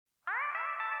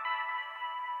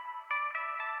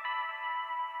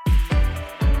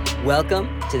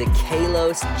Welcome to the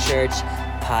Kalos Church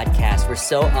podcast. We're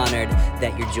so honored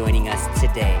that you're joining us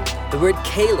today. The word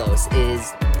kalos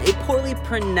is a poorly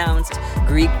pronounced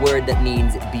Greek word that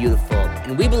means beautiful.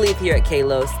 And we believe here at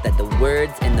Kalos that the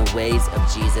words and the ways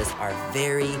of Jesus are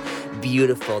very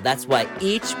beautiful. That's why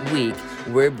each week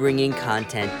we're bringing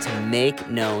content to make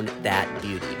known that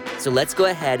beauty. So let's go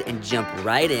ahead and jump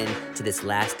right in to this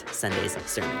last Sunday's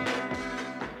sermon.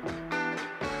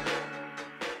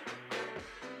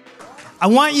 I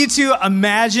want you to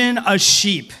imagine a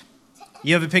sheep.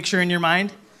 You have a picture in your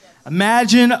mind?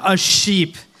 Imagine a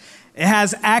sheep. It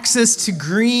has access to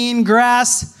green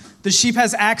grass. The sheep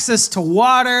has access to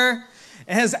water.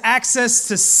 It has access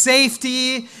to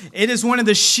safety. It is one of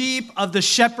the sheep of the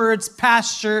shepherd's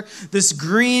pasture, this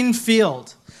green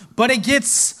field. But it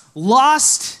gets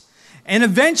lost, and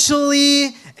eventually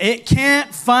it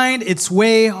can't find its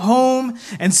way home.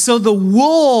 And so the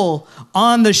wool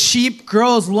on the sheep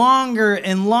grows longer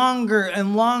and longer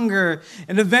and longer.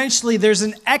 And eventually there's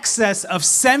an excess of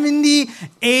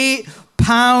 78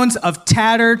 pounds of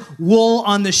tattered wool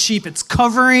on the sheep. It's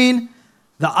covering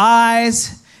the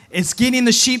eyes. It's getting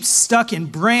the sheep stuck in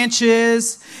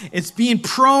branches. It's being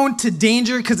prone to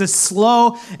danger because it's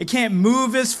slow. It can't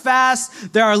move as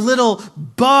fast. There are little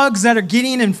bugs that are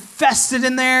getting infested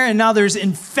in there, and now there's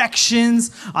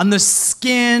infections on the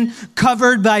skin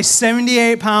covered by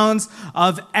 78 pounds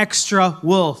of extra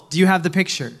wool. Do you have the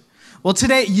picture? Well,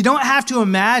 today, you don't have to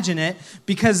imagine it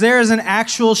because there is an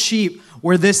actual sheep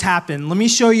where this happened. Let me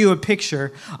show you a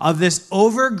picture of this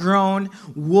overgrown,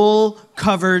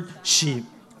 wool-covered sheep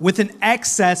with an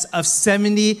excess of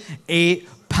 78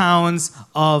 pounds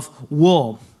of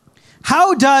wool.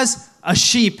 How does a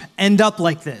sheep end up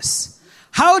like this?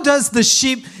 How does the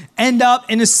sheep end up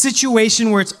in a situation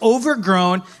where it's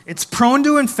overgrown, it's prone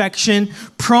to infection,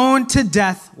 prone to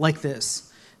death like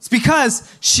this? It's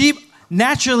because sheep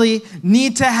naturally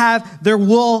need to have their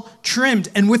wool trimmed,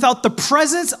 and without the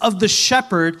presence of the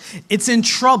shepherd, it's in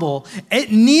trouble.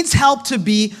 It needs help to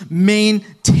be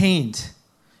maintained.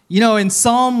 You know, in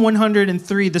Psalm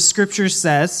 103, the scripture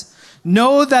says,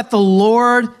 "Know that the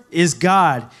Lord is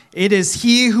God. It is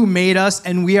He who made us,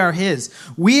 and we are His.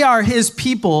 We are His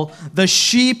people, the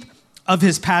sheep of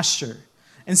His pasture."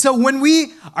 And so when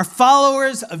we are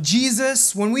followers of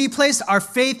Jesus, when we place our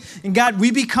faith in God,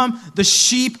 we become the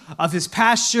sheep of His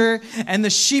pasture, and the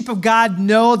sheep of God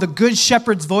know the good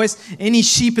shepherd's voice. Any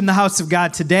sheep in the house of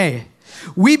God today?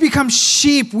 We become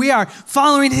sheep. We are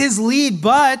following His lead,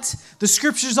 but the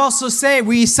scriptures also say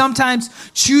we sometimes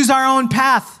choose our own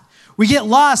path. We get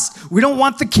lost. We don't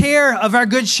want the care of our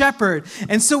good shepherd.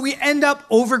 And so we end up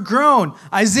overgrown.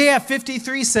 Isaiah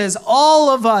 53 says,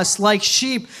 all of us like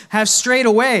sheep have strayed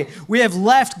away. We have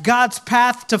left God's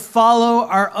path to follow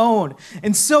our own.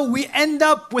 And so we end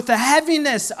up with a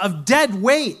heaviness of dead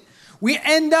weight. We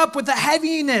end up with a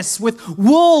heaviness, with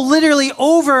wool literally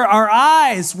over our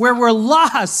eyes, where we're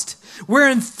lost, we're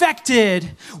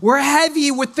infected, we're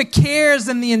heavy with the cares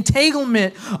and the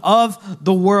entanglement of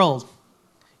the world.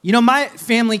 You know, my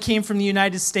family came from the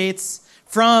United States,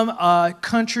 from a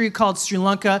country called Sri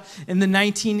Lanka in the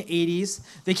 1980s.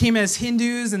 They came as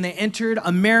Hindus and they entered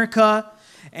America,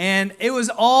 and it was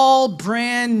all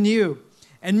brand new.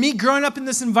 And me growing up in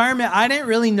this environment, I didn't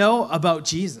really know about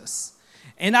Jesus.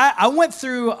 And I went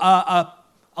through a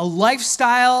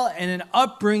lifestyle and an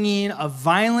upbringing of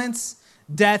violence,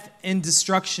 death, and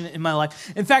destruction in my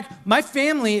life. In fact, my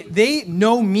family, they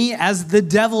know me as the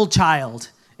devil child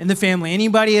in the family.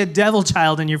 Anybody a devil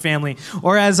child in your family?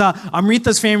 Or as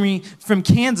Amrita's family from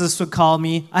Kansas would call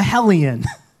me, a hellion.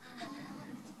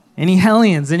 Any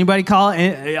hellions? Anybody call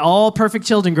it? All perfect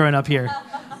children growing up here.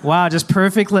 Wow, just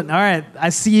perfect. All right, I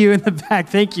see you in the back.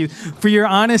 Thank you for your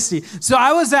honesty. So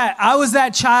I was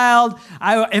that child.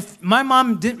 If my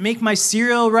mom didn't make my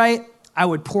cereal right, I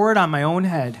would pour it on my own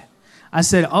head. I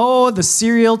said, "Oh, the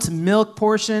cereal to milk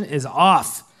portion is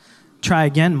off. Try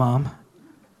again, Mom."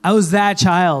 I was that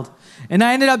child. And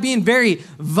I ended up being very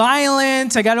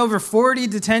violent. I got over 40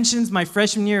 detentions my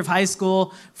freshman year of high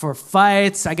school for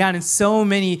fights. I got in so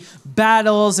many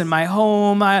battles in my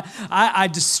home. I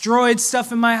destroyed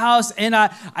stuff in my house, and I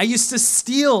used to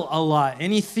steal a lot.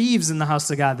 Any thieves in the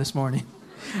house of God this morning?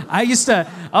 I used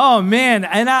to, oh man,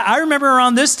 and I remember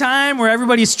around this time where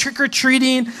everybody's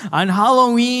trick-or-treating on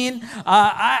Halloween,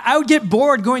 I would get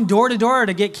bored going door to door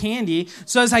to get candy.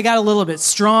 So as I got a little bit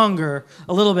stronger,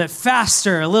 a little bit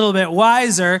faster, a little bit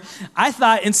wiser, I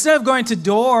thought instead of going to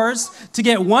doors to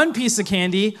get one piece of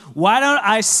candy, why don't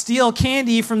I steal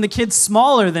candy from the kids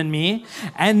smaller than me?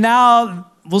 And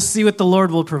now we'll see what the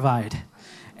Lord will provide.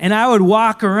 And I would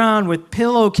walk around with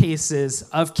pillowcases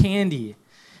of candy.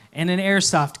 and an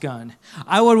airsoft gun.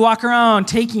 I would walk around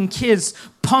taking kids'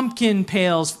 pumpkin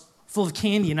pails full of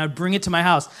candy, and I'd bring it to my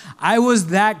house. I was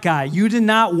that guy. You did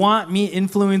not want me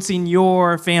influencing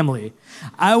your family.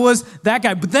 I was that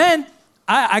guy. But then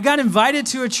I got invited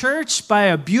to a church by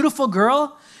a beautiful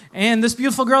girl, and this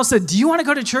beautiful girl said, "Do you want to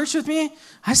go to church with me?"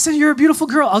 I said, "You're a beautiful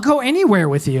girl. I'll go anywhere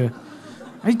with you."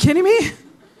 Are you kidding me?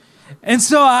 And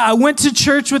so I went to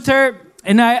church with her,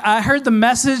 and I heard the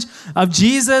message of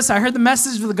Jesus. I heard the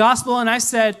message of the gospel, and I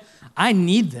said, I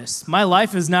need this. My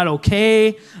life is not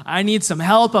okay. I need some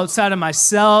help outside of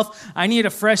myself. I need a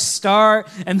fresh start.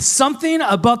 And something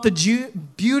about the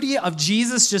beauty of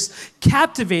Jesus just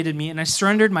captivated me, and I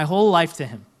surrendered my whole life to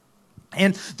him.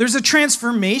 And there's a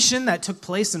transformation that took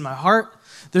place in my heart.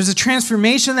 There's a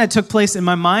transformation that took place in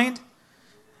my mind.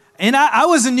 And I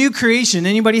was a new creation.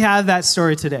 Anybody have that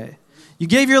story today? You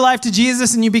gave your life to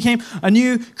Jesus and you became a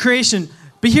new creation.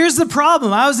 But here's the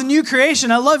problem. I was a new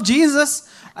creation. I love Jesus.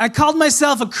 I called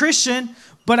myself a Christian,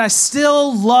 but I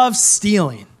still love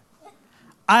stealing.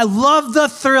 I love the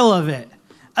thrill of it,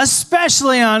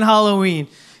 especially on Halloween,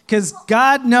 because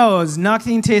God knows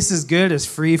nothing tastes as good as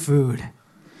free food.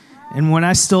 And when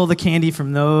I stole the candy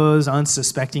from those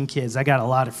unsuspecting kids, I got a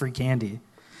lot of free candy.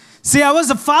 See, I was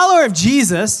a follower of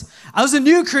Jesus. I was a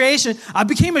new creation. I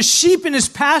became a sheep in his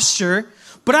pasture,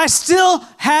 but I still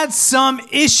had some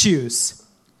issues.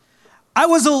 I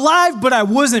was alive, but I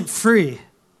wasn't free.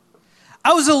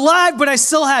 I was alive, but I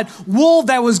still had wool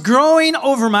that was growing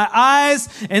over my eyes,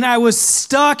 and I was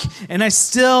stuck, and I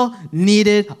still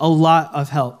needed a lot of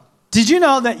help. Did you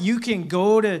know that you can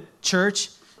go to church,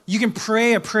 you can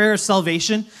pray a prayer of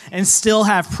salvation, and still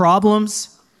have problems?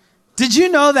 Did you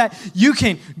know that you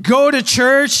can go to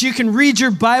church, you can read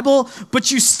your Bible, but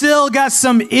you still got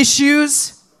some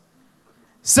issues?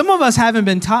 Some of us haven't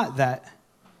been taught that.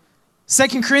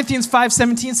 2 Corinthians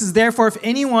 5:17 says, "Therefore, if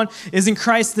anyone is in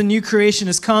Christ, the new creation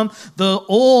has come. The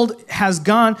old has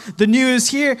gone. The new is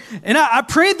here." And I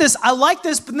prayed this. I like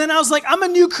this. But then I was like, I'm a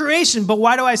new creation, but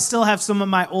why do I still have some of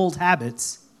my old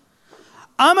habits?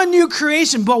 I'm a new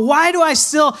creation, but why do I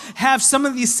still have some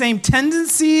of these same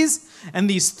tendencies and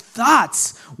these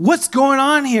thoughts? What's going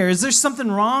on here? Is there something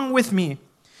wrong with me?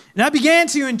 And I began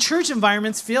to, in church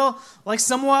environments, feel like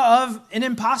somewhat of an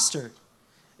imposter.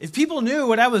 If people knew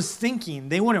what I was thinking,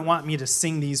 they wouldn't want me to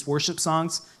sing these worship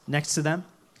songs next to them.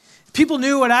 If people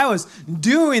knew what I was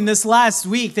doing this last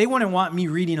week, they wouldn't want me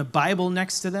reading a Bible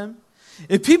next to them.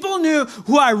 If people knew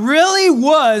who I really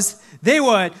was, they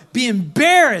would be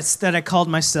embarrassed that I called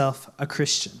myself a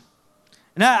Christian.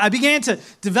 And I began to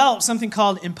develop something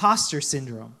called imposter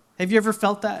syndrome. Have you ever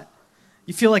felt that?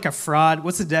 You feel like a fraud?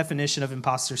 What's the definition of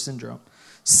imposter syndrome?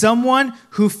 Someone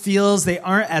who feels they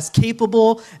aren't as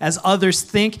capable as others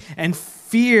think and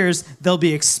fears they'll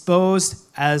be exposed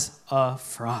as a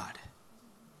fraud.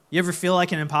 You ever feel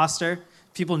like an imposter?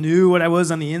 People knew what I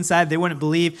was on the inside. They wouldn't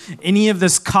believe any of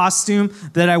this costume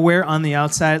that I wear on the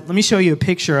outside. Let me show you a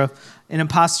picture of an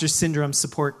imposter syndrome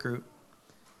support group.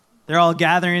 They're all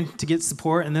gathering to get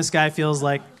support, and this guy feels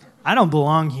like, I don't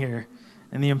belong here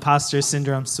in the imposter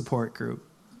syndrome support group.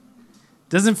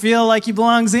 Doesn't feel like he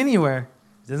belongs anywhere.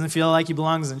 Doesn't feel like he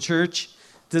belongs in church.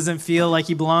 Doesn't feel like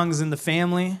he belongs in the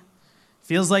family.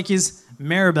 Feels like he's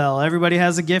Maribel. Everybody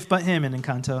has a gift but him in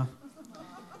Encanto.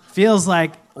 Feels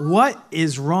like, what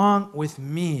is wrong with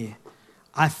me?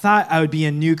 I thought I would be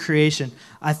a new creation.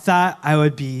 I thought I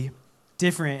would be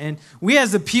different. And we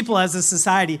as a people, as a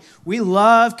society, we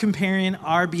love comparing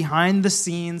our behind the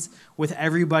scenes with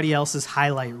everybody else's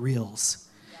highlight reels.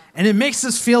 And it makes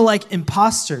us feel like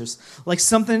imposters, like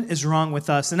something is wrong with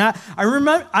us. And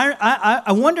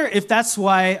I wonder if that's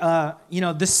why,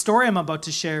 this story I'm about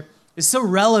to share is so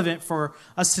relevant for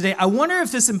us today. I wonder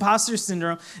if this imposter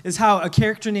syndrome is how a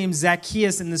character named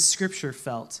Zacchaeus in the scripture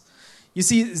felt. You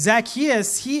see,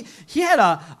 Zacchaeus, he had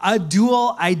a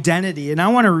dual identity, and I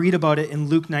want to read about it in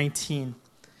Luke 19.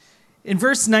 In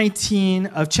verse 19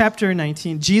 of chapter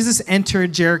 19, Jesus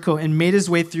entered Jericho and made his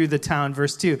way through the town.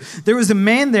 Verse 2, there was a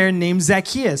man there named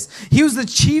Zacchaeus. He was the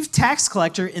chief tax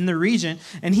collector in the region,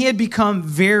 and he had become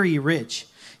very rich.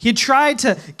 He had tried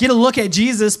to get a look at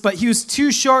Jesus, but he was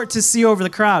too short to see over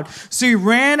the crowd. So he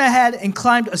ran ahead and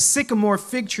climbed a sycamore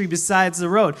fig tree beside the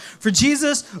road, for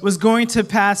Jesus was going to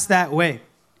pass that way.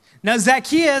 Now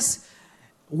Zacchaeus,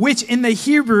 which in the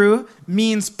Hebrew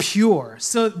means pure.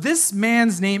 So this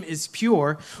man's name is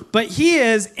pure, but he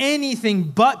is anything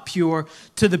but pure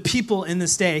to the people in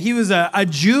this day. He was a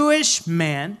Jewish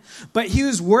man, but he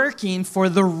was working for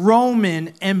the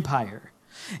Roman Empire.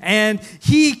 And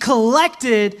he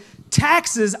collected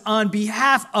taxes on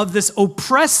behalf of this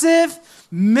oppressive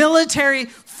military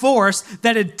force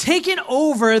that had taken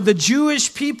over the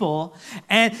Jewish people.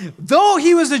 And though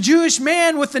he was a Jewish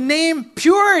man with the name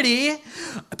Purity,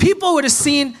 people would have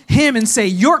seen him and say,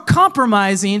 you're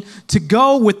compromising to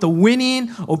go with the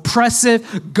winning,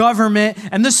 oppressive government.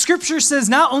 And the scripture says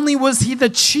not only was he the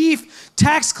chief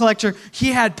tax collector, he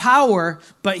had power,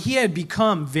 but he had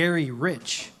become very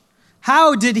rich.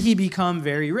 How did he become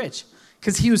very rich?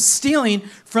 Because he was stealing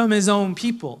from his own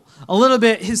people. A little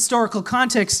bit historical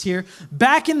context here.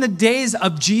 Back in the days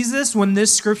of Jesus, when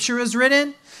this scripture was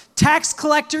written, tax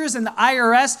collectors and the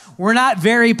IRS were not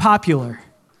very popular.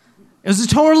 It was a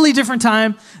totally different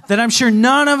time that I'm sure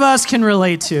none of us can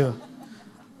relate to.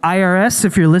 IRS,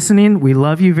 if you're listening, we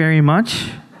love you very much.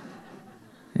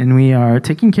 And we are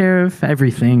taking care of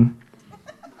everything.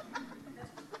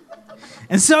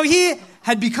 And so he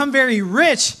had become very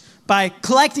rich by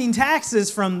collecting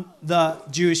taxes from the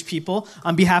Jewish people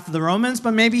on behalf of the Romans,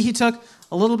 but maybe he took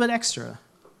a little bit extra.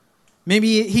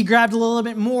 Maybe he grabbed a little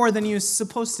bit more than he was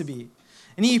supposed to be.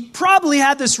 And he probably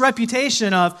had this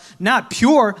reputation of not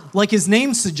pure, like his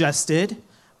name suggested,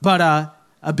 but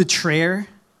a betrayer.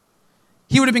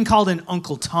 He would have been called an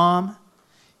Uncle Tom.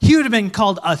 He would have been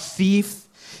called a thief.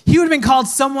 He would have been called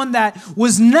someone that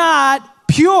was not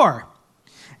pure.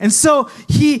 And so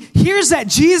he hears that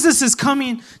Jesus is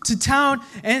coming to town,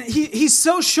 and he's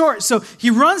so short. So he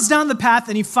runs down the path,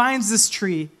 and he finds this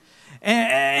tree.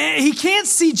 And he can't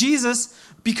see Jesus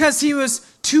because he was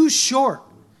too short.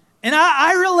 And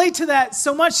I relate to that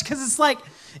so much because it's like,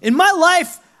 in my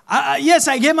life, yes,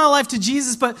 I give my life to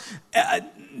Jesus, but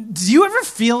do you ever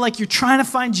feel like you're trying to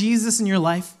find Jesus in your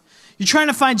life? You're trying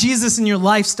to find Jesus in your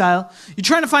lifestyle. You're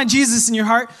trying to find Jesus in your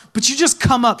heart, but you just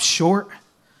come up short.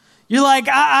 You're like,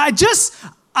 I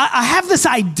have this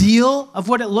ideal of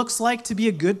what it looks like to be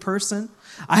a good person.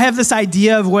 I have this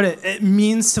idea of what it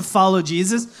means to follow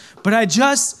Jesus, but I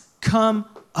just come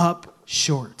up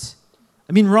short.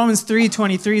 I mean, Romans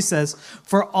 3:23 says,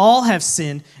 for all have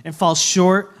sinned and fall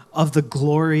short of the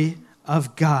glory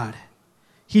of God.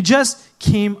 He just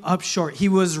came up short. He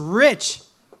was rich,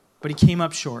 but he came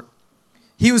up short.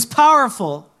 He was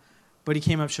powerful, but he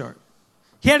came up short.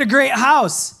 He had a great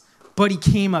house, but he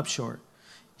came up short.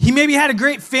 He maybe had a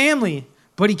great family,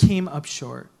 but he came up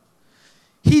short.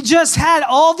 He just had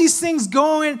all these things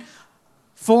going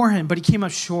for him, but he came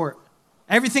up short.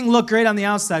 Everything looked great on the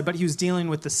outside, but he was dealing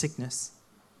with the sickness.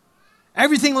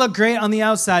 Everything looked great on the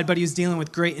outside, but he was dealing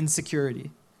with great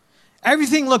insecurity.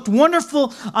 Everything looked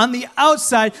wonderful on the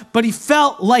outside, but he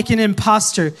felt like an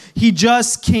imposter. He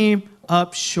just came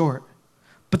up short.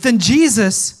 But then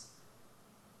Jesus,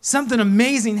 something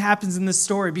amazing happens in this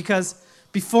story, because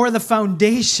before the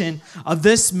foundation of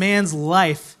this man's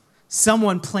life,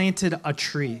 someone planted a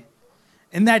tree.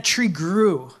 And that tree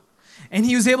grew. And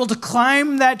he was able to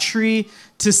climb that tree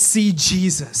to see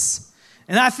Jesus.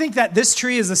 And I think that this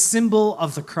tree is a symbol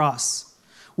of the cross.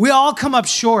 We all come up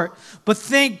short, but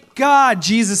thank God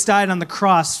Jesus died on the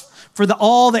cross for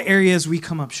all the areas we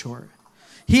come up short.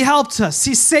 He helped us.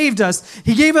 He saved us.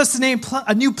 He gave us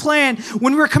a new plan.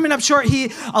 When we were coming up short,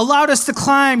 he allowed us to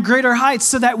climb greater heights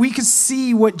so that we could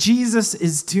see what Jesus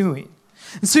is doing.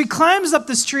 And so he climbs up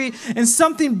this tree, and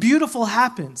something beautiful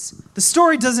happens. The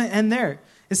story doesn't end there.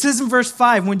 It says in verse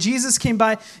 5, when Jesus came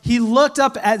by, he looked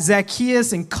up at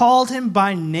Zacchaeus and called him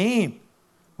by name.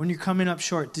 When you're coming up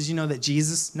short, did you know that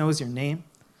Jesus knows your name?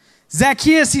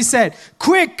 Zacchaeus, he said,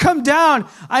 quick, come down.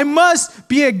 I must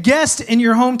be a guest in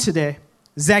your home today.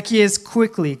 Zacchaeus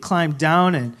quickly climbed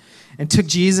down and took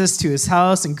Jesus to his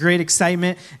house in great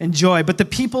excitement and joy. But the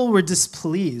people were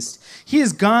displeased. He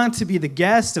has gone to be the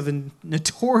guest of a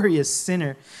notorious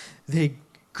sinner, they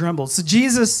grumbled. So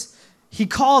Jesus, he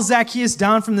calls Zacchaeus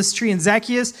down from this tree. And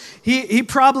Zacchaeus, he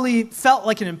probably felt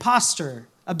like an imposter,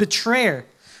 a betrayer.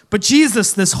 But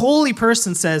Jesus, this holy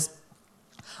person, says,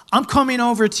 I'm coming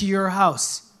over to your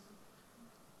house.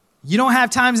 You don't have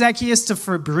time, Zacchaeus, to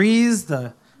Febreze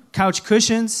the couch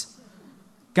cushions.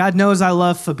 God knows I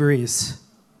love Febreze.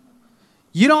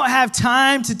 You don't have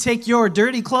time to take your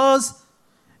dirty clothes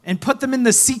and put them in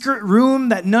the secret room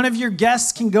that none of your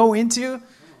guests can go into.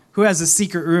 Who has a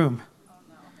secret room?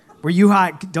 Where you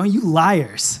hide? Don't you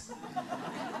liars.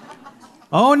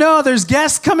 Oh no, there's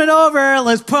guests coming over.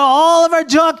 Let's put all of our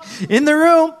junk in the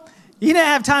room. He didn't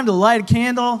have time to light a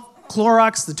candle,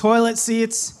 Clorox the toilet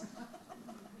seats.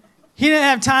 He didn't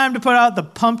have time to put out the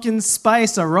pumpkin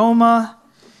spice aroma.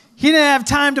 He didn't have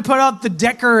time to put out the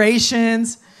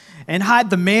decorations and hide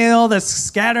the mail that's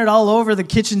scattered all over the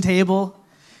kitchen table.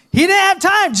 He didn't have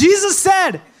time. Jesus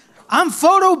said, I'm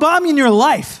photobombing your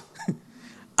life.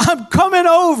 I'm coming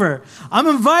over. I'm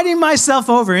inviting myself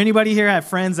over. Anybody here have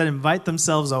friends that invite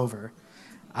themselves over?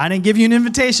 I didn't give you an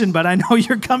invitation, but I know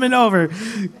you're coming over.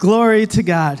 Glory to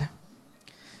God.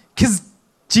 Because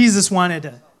Jesus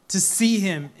wanted to see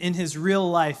him in his real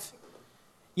life.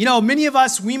 You know, many of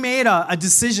us, we made a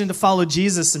decision to follow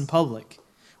Jesus in public.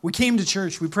 We came to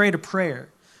church. We prayed a prayer.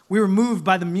 We were moved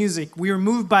by the music. We were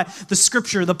moved by the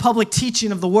scripture, the public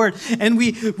teaching of the word. And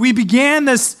we began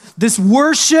this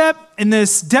worship and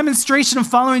this demonstration of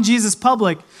following Jesus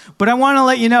public. But I want to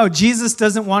let you know, Jesus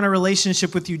doesn't want a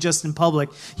relationship with you just in public.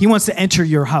 He wants to enter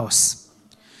your house.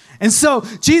 And so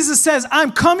Jesus says,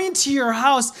 I'm coming to your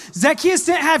house. Zacchaeus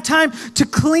didn't have time to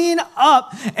clean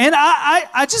up. And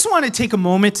I just want to take a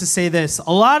moment to say this.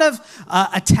 A lot of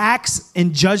attacks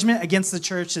and judgment against the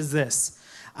church is this.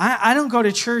 I don't go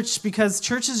to church because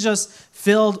church is just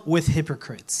filled with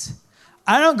hypocrites.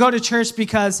 I don't go to church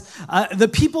because the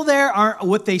people there aren't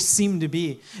what they seem to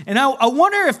be. And I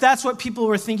wonder if that's what people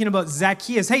were thinking about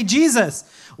Zacchaeus. Hey, Jesus,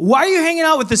 why are you hanging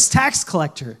out with this tax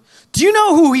collector? Do you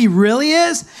know who he really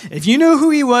is? If you knew who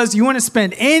he was, you wouldn't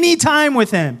spend any time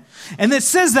with him. And it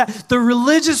says that the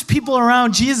religious people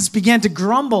around Jesus began to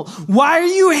grumble. Why are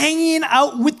you hanging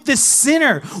out with this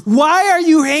sinner? Why are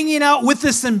you hanging out with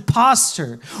this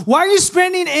imposter? Why are you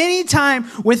spending any time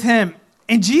with him?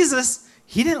 And Jesus,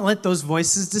 he didn't let those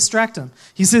voices distract him.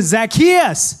 He said,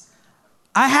 Zacchaeus,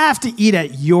 I have to eat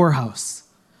at your house.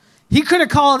 He could have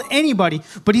called anybody,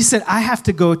 but he said, I have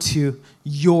to go to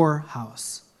your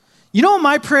house. You know what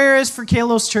my prayer is for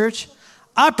Kalos Church?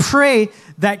 I pray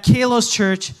that Kalos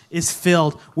Church is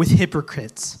filled with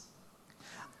hypocrites.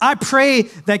 I pray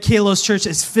that Kalos Church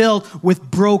is filled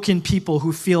with broken people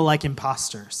who feel like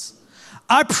imposters.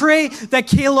 I pray that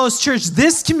Kalos Church,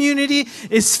 this community,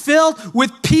 is filled with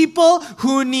people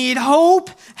who need hope,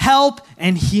 help,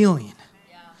 and healing.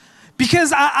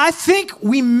 Because I think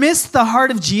we miss the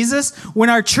heart of Jesus when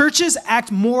our churches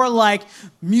act more like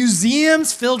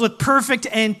museums filled with perfect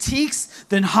antiques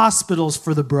than hospitals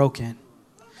for the broken.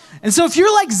 And so if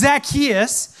you're like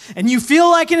Zacchaeus and you feel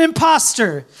like an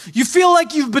imposter, you feel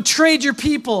like you've betrayed your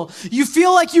people, you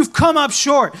feel like you've come up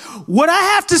short, what I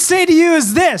have to say to you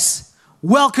is this: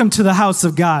 welcome to the house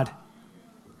of God.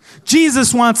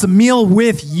 Jesus wants a meal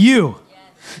with you.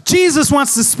 Jesus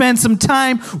wants to spend some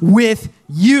time with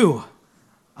you.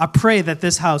 I pray that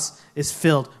this house is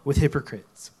filled with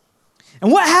hypocrites.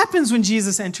 And what happens when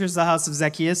Jesus enters the house of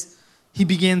Zacchaeus? He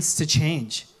begins to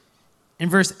change. In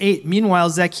verse 8, meanwhile,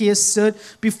 Zacchaeus stood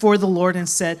before the Lord and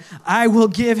said, I will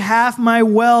give half my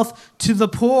wealth to the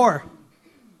poor.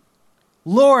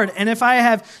 Lord, and if I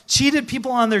have cheated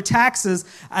people on their taxes,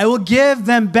 I will give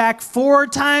them back 4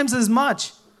 times as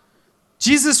much.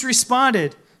 Jesus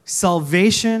responded,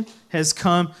 salvation has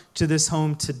come to this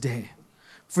home today.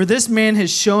 For this man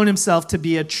has shown himself to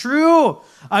be a true,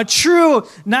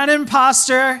 not an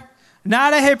imposter,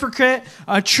 not a hypocrite,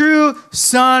 a true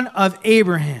son of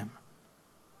Abraham,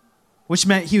 which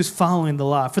meant he was following the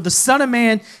law. For the Son of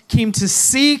Man came to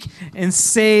seek and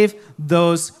save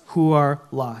those who are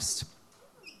lost.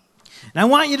 And I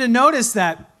want you to notice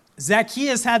that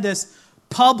Zacchaeus had this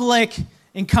public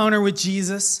encounter with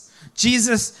Jesus.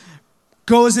 Jesus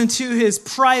goes into his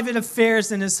private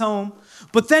affairs in his home.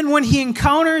 But then when he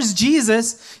encounters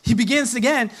Jesus, he begins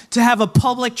again to have a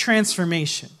public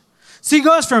transformation. So he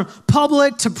goes from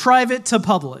public to private to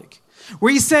public,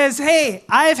 where he says, hey,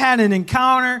 I've had an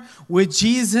encounter with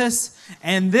Jesus,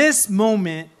 and this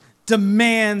moment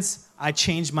demands I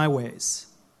change my ways.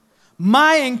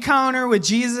 My encounter with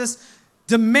Jesus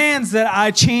demands that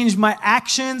I change my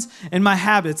actions and my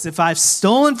habits. If I've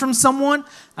stolen from someone,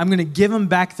 I'm going to give them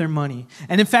back their money.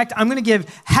 And in fact, I'm going to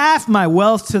give half my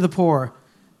wealth to the poor.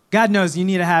 God knows you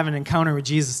need to have an encounter with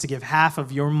Jesus to give half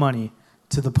of your money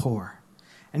to the poor.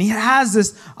 And he has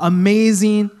this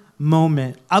amazing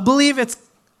moment. I believe it's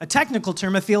a technical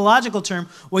term, a theological term.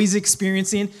 What he's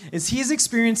experiencing is he's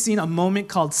experiencing a moment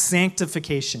called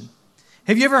sanctification.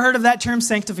 Have you ever heard of that term,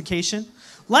 sanctification?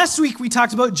 Last week we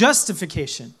talked about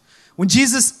justification. When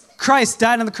Jesus Christ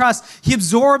died on the cross, he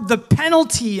absorbed the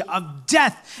penalty of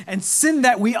death and sin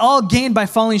that we all gained by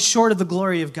falling short of the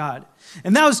glory of God.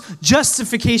 And that was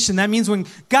justification. That means when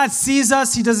God sees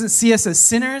us, he doesn't see us as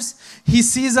sinners. He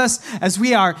sees us as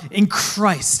we are in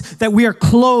Christ, that we are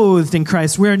clothed in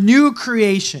Christ. We are new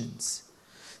creations.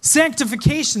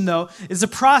 Sanctification, though, is a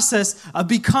process of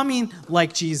becoming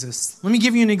like Jesus. Let me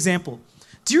give you an example.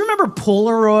 Do you remember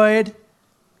Polaroid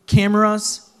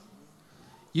cameras?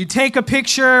 You take a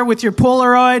picture with your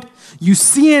Polaroid, you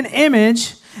see an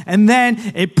image, and then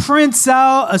it prints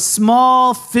out a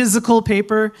small physical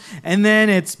paper, and then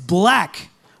it's black.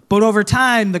 But over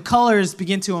time, the colors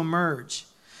begin to emerge.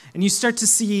 and you start to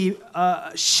see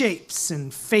shapes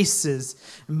and faces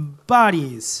and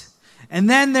bodies. And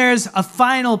then there's a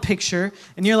final picture,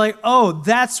 and you're like, oh,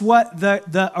 that's what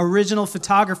the original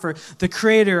photographer, the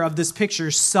creator of this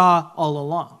picture, saw all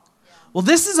along. Well,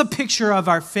 this is a picture of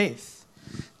our faith.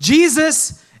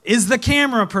 Jesus is the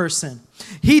camera person.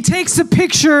 He takes a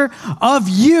picture of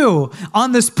you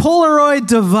on this Polaroid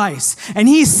device, and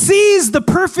he sees the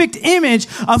perfect image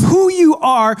of who you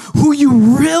are, who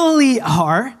you really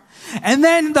are, and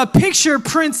then the picture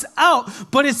prints out,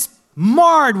 but it's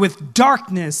marred with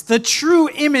darkness. The true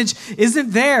image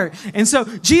isn't there. And so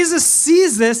Jesus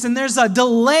sees this, and there's a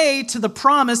delay to the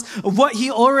promise of what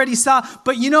he already saw.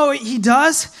 But you know what he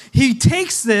does? He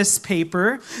takes this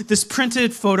paper, this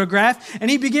printed photograph,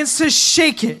 and he begins to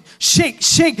shake it. Shake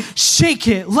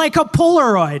it like a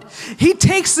Polaroid. He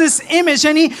takes this image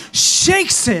and he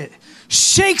shakes it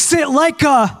like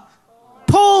a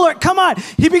Polaroid. Come on.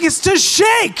 He begins to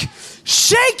shake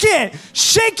it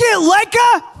like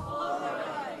a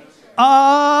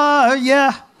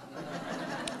yeah.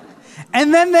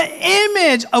 And then the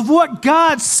image of what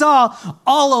God saw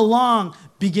all along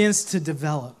begins to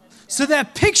develop. So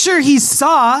that picture he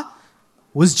saw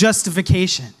was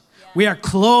justification. We are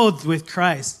clothed with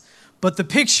Christ. But the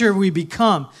picture we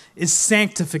become is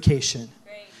sanctification.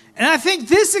 And I think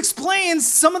this explains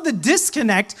some of the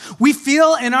disconnect we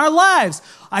feel in our lives.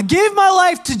 I gave my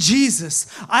life to Jesus.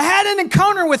 I had an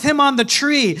encounter with him on the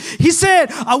tree. He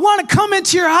said, I want to come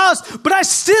into your house, but I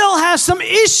still have some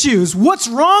issues. What's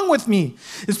wrong with me?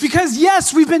 It's because,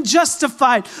 yes, we've been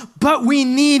justified, but we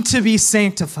need to be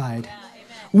sanctified. Yeah,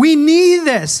 we need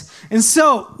this. And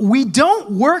so we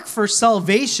don't work for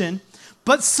salvation,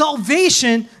 but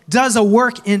salvation does a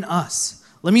work in us.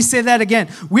 Let me say that again.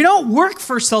 We don't work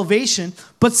for salvation,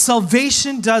 but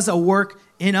salvation does a work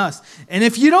in us. And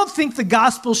if you don't think the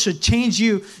gospel should change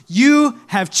you, you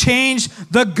have changed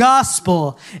the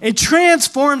gospel. It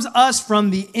transforms us from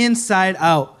the inside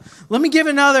out. Let me give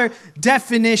another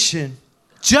definition.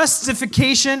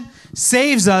 Justification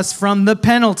saves us from the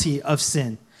penalty of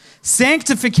sin.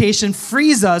 Sanctification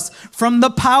frees us from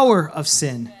the power of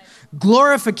sin.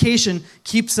 Glorification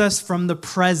keeps us from the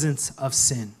presence of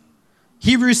sin.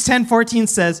 Hebrews 10:14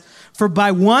 says, for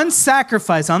by one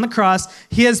sacrifice on the cross,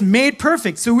 he has made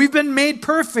perfect. So we've been made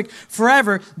perfect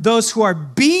forever, those who are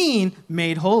being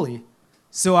made holy.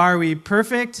 So are we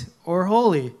perfect or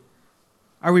holy?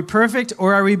 Are we perfect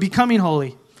or are we becoming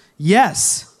holy?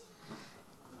 Yes.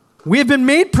 We have been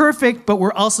made perfect, but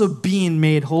we're also being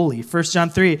made holy. 1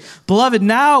 John 3, beloved,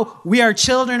 now we are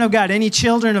children of God. Any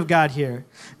children of God here?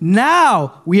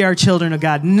 Now we are children of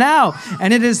God. Now.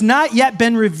 And it has not yet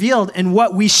been revealed in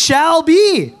what we shall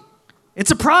be. It's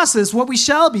a process, what we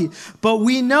shall be. But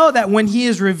we know that when he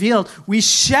is revealed, we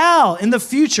shall in the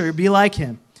future be like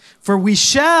him. For we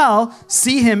shall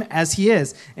see him as he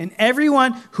is. And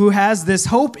everyone who has this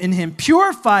hope in him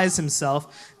purifies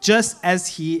himself just as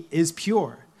he is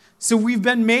pure. So we've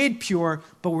been made pure,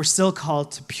 but we're still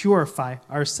called to purify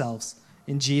ourselves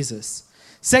in Jesus.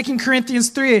 2 Corinthians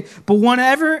 3, but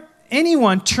whenever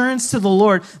anyone turns to the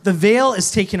Lord, the veil is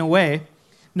taken away.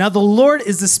 Now the Lord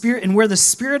is the Spirit, and where the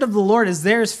Spirit of the Lord is,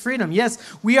 there is freedom. Yes,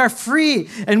 we are free,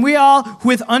 and we all,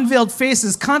 with unveiled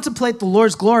faces, contemplate the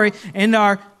Lord's glory and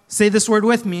are, say this word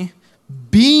with me,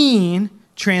 being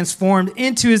transformed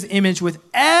into his image with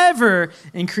ever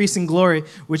increasing glory,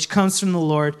 which comes from the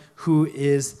Lord, who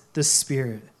is the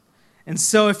Spirit. And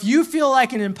so if you feel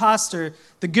like an imposter,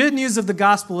 the good news of the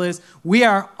gospel is we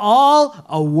are all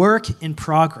a work in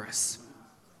progress.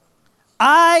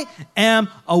 I am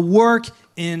a work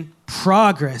in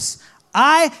progress.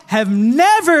 I have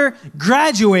never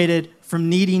graduated from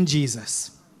needing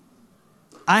Jesus.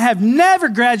 I have never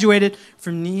graduated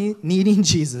from needing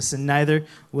Jesus, and neither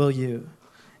will you.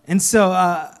 And so,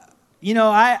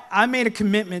 I made a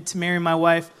commitment to marry my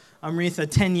wife, Amrita,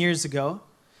 10 years ago.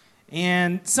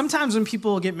 And sometimes when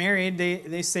people get married,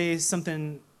 they say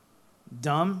something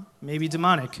dumb, maybe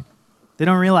demonic. They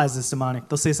don't realize it's demonic.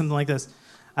 They'll say something like this,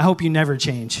 I hope you never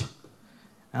change.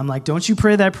 I'm like, don't you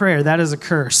pray that prayer. That is a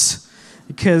curse.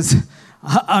 Because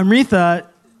Amrita,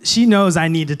 she knows I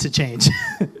needed to change.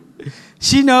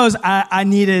 She knows I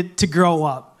needed to grow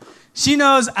up. She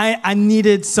knows I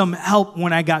needed some help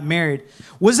when I got married.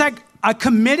 Was I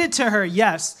committed to her?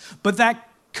 Yes. But that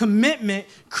commitment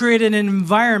created an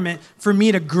environment for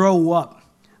me to grow up.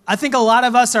 I think a lot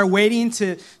of us are waiting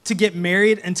to get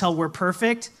married until we're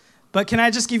perfect. But can I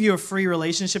just give you a free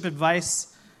relationship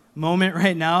advice moment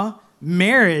right now?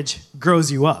 Marriage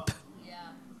grows you up. Yeah.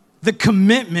 The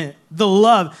commitment, the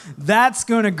love, that's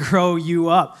going to grow you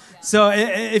up. Yeah. So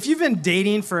if you've been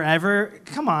dating forever,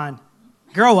 come on,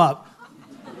 grow up.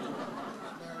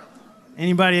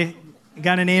 Anybody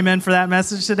got an amen for that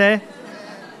message today?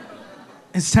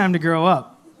 It's time to grow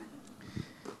up.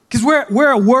 Because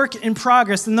we're a work in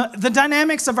progress, and the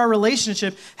dynamics of our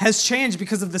relationship has changed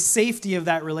because of the safety of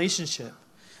that relationship.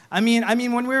 I mean,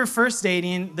 when we were first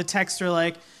dating, the texts were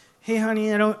like, "Hey,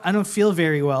 honey, I don't feel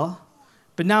very well,"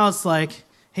 but now it's like,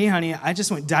 "Hey, honey, I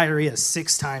just went diarrhea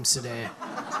 6 times today,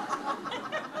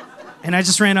 and I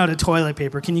just ran out of toilet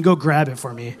paper. Can you go grab it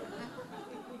for me?"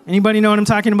 Anybody know what I'm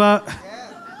talking about?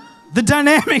 The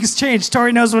dynamics change.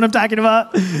 Tori knows what I'm talking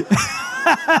about.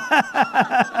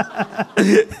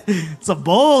 It's a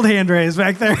bold hand raise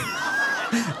back there.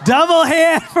 Double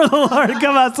hand for the Lord.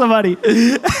 Come on, somebody.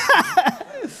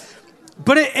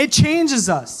 But it changes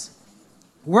us.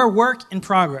 We're a work in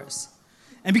progress.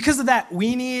 And because of that,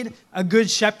 we need a good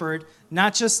shepherd,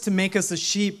 not just to make us a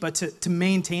sheep, but to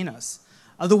maintain us.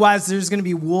 Otherwise, there's going to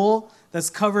be wool that's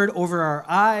covered over our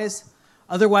eyes.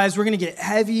 Otherwise, we're going to get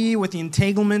heavy with the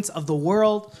entanglements of the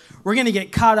world. We're going to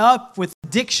get caught up with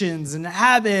addictions and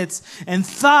habits and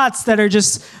thoughts that are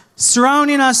just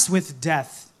surrounding us with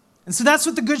death. And so that's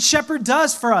what the Good Shepherd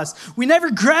does for us. We never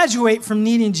graduate from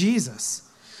needing Jesus.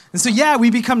 And so, yeah, we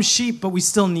become sheep, but we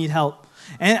still need help.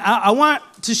 And I want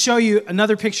to show you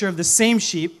another picture of the same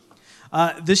sheep.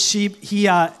 This sheep,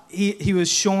 he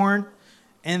was shorn.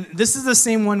 And this is the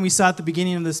same one we saw at the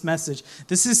beginning of this message.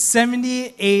 This is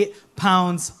 78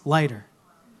 pounds lighter.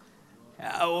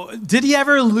 Did he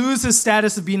ever lose his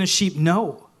status of being a sheep?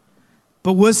 No.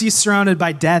 But was he surrounded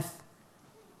by death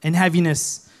and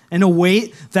heaviness and a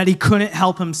weight that he couldn't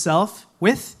help himself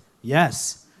with?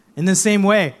 Yes. In the same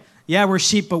way, yeah, we're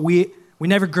sheep, but we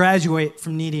never graduate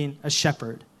from needing a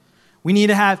shepherd. We need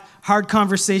to have hard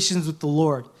conversations with the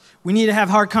Lord. We need to have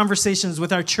hard conversations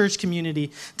with our church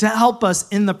community to help us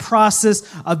in the process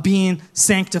of being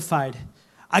sanctified.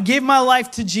 I gave my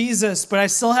life to Jesus, but I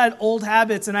still had old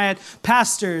habits, and I had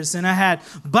pastors, and I had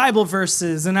Bible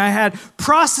verses, and I had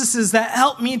processes that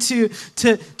helped me to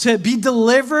be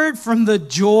delivered from the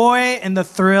joy and the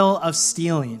thrill of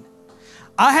stealing.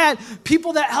 I had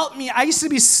people that helped me. I used to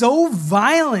be so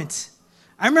violent.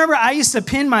 I remember I used to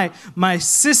pin my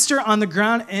sister on the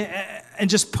ground and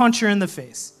just punch her in the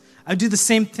face. I'd do the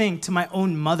same thing to my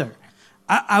own mother.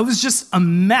 I was just a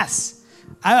mess.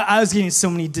 I was getting so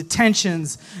many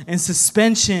detentions and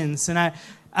suspensions. And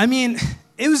I mean,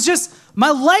 it was just, my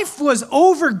life was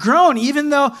overgrown, even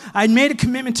though I'd made a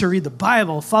commitment to read the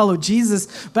Bible, follow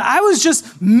Jesus. But I was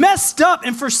just messed up.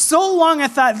 And for so long, I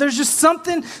thought there's just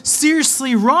something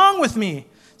seriously wrong with me.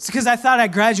 It's because I thought I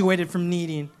graduated from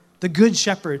needing the Good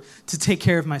Shepherd to take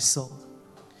care of my soul.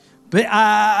 But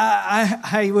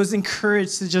I was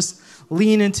encouraged to just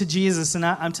lean into Jesus. And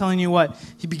I'm telling you what,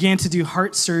 he began to do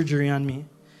heart surgery on me.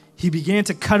 He began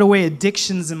to cut away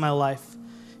addictions in my life.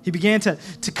 He began to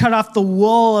cut off the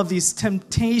wool of these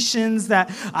temptations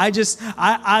that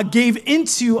I gave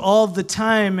into all the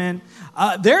time. And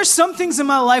there are some things in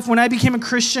my life when I became a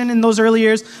Christian in those early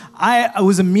years, I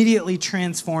was immediately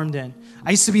transformed in.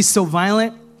 I used to be so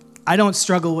violent. I don't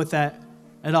struggle with that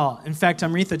at all. In fact,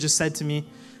 Amrita just said to me,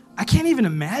 I can't even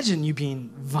imagine you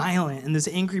being violent and this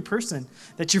angry person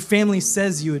that your family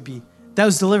says you would be. That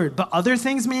was delivered. But other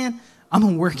things, man, I'm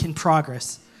a work in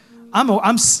progress. I'm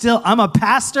a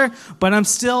pastor, but I'm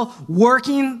still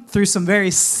working through some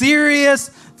very serious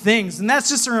things. And that's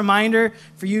just a reminder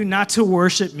for you not to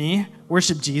worship me,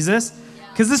 worship Jesus.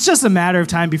 Because it's just a matter of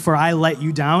time before I let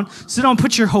you down. So don't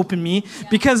put your hope in me.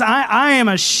 Because I am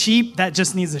a sheep that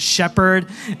just needs a shepherd.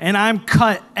 And I'm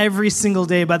cut every single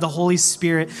day by the Holy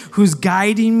Spirit who's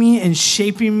guiding me and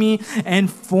shaping me and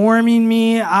forming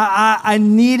me. I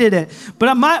needed it.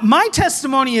 But my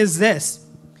testimony is this.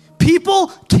 People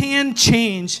can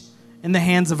change in the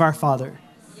hands of our Father.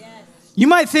 You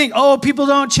might think, oh, people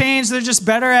don't change. They're just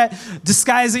better at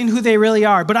disguising who they really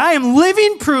are. But I am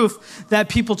living proof that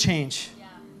people change.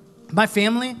 My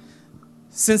family,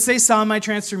 since they saw my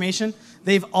transformation,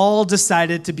 they've all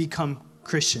decided to become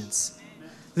Christians.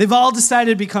 They've all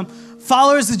decided to become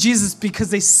followers of Jesus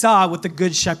because they saw what the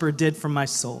Good Shepherd did for my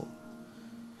soul.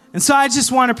 And so I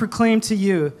just want to proclaim to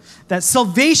you that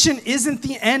salvation isn't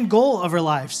the end goal of our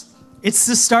lives. It's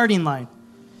the starting line.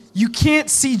 You can't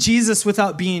see Jesus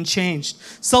without being changed.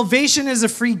 Salvation is a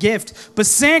free gift, but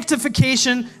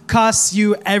sanctification costs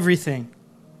you everything.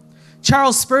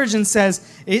 Charles Spurgeon says,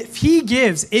 if he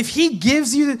gives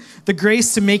you the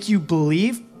grace to make you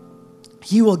believe,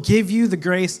 he will give you the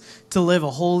grace to live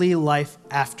a holy life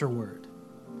afterward.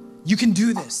 You can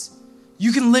do this.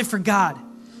 You can live for God.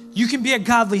 You can be a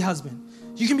godly husband.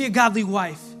 You can be a godly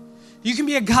wife. You can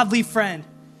be a godly friend.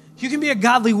 You can be a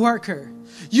godly worker.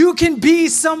 You can be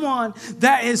someone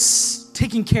that is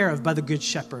taken care of by the Good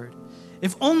Shepherd.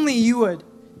 If only you would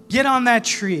get on that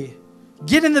tree,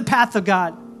 get in the path of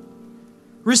God,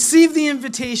 receive the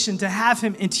invitation to have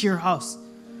him into your house,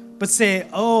 but say,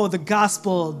 oh, the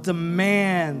gospel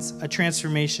demands a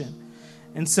transformation.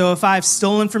 And so if I've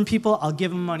stolen from people, I'll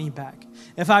give them money back.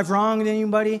 If I've wronged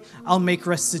anybody, I'll make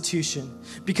restitution.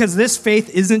 Because this faith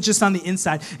isn't just on the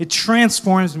inside. It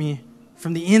transforms me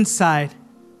from the inside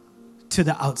to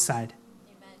the outside.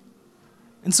 Amen.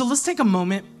 And so let's take a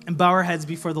moment and bow our heads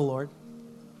before the Lord.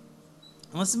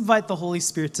 And let's invite the Holy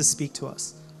Spirit to speak to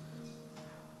us.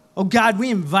 Oh God, we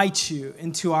invite you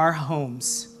into our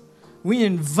homes. We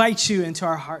invite you into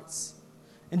our hearts.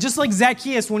 And just like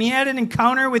Zacchaeus, when he had an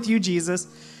encounter with you, Jesus,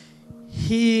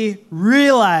 he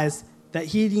realized that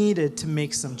he needed to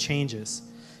make some changes.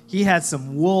 He had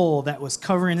some wool that was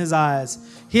covering his eyes.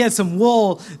 He had some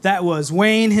wool that was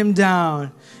weighing him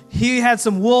down. He had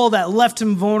some wool that left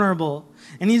him vulnerable.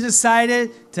 And he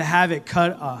decided to have it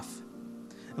cut off.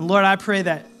 And Lord, I pray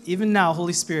that even now,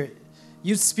 Holy Spirit,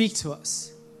 you'd speak to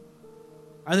us.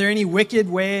 Are there any wicked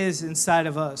ways inside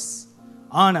of us,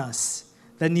 on us,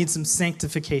 that need some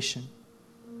sanctification?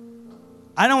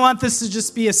 I don't want this to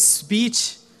just be a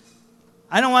speech.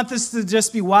 I don't want this to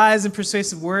just be wise and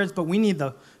persuasive words, but we need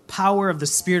the power of the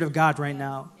Spirit of God right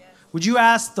now. Would you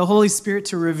ask the Holy Spirit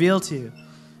to reveal to you,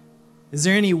 is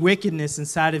there any wickedness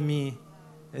inside of me?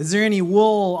 Is there any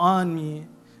wool on me?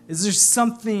 Is there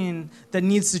something that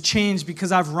needs to change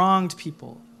because I've wronged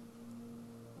people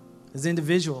as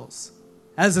individuals,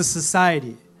 as a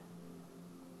society?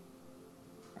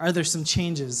 Are there some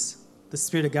changes the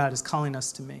Spirit of God is calling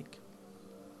us to make?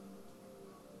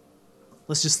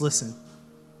 Let's just listen.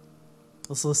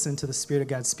 Let's listen to the Spirit of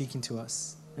God speaking to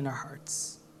us in our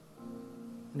hearts,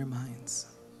 in our minds.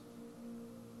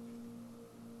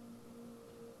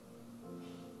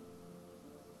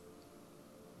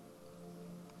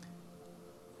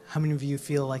 How many of you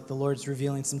feel like the Lord's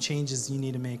revealing some changes you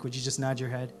need to make? Would you just nod your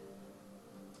head?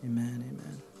 Amen,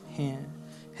 amen.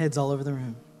 Heads all over the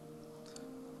room.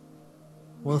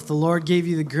 Well, if the Lord gave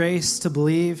you the grace to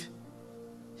believe,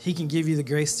 he can give you the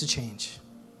grace to change.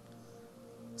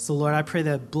 So, Lord, I pray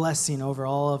that blessing over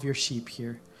all of your sheep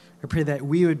here. I pray that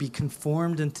we would be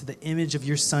conformed into the image of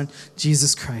your Son,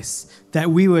 Jesus Christ.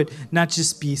 That we would not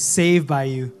just be saved by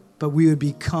you, but we would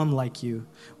become like you.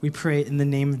 We pray in the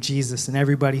name of Jesus. And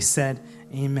everybody said,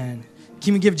 amen.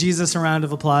 Can we give Jesus a round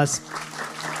of applause?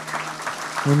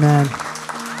 Amen.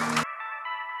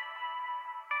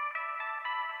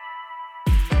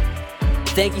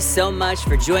 Thank you so much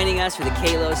for joining us for the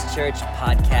Kalos Church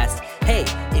podcast. Hey,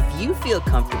 if you feel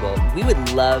comfortable, we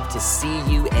would love to see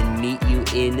you and meet you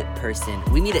in person.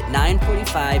 We meet at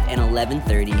 9:45 and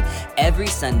 11:30 every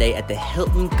Sunday at the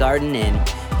Hilton Garden Inn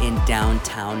in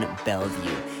downtown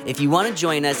Bellevue. If you want to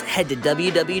join us, head to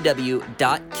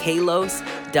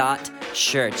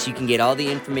www.kalos.church. You can get all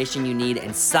the information you need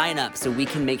and sign up so we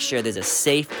can make sure there's a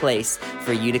safe place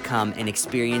for you to come and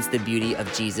experience the beauty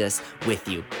of Jesus with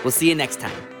you. We'll see you next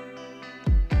time.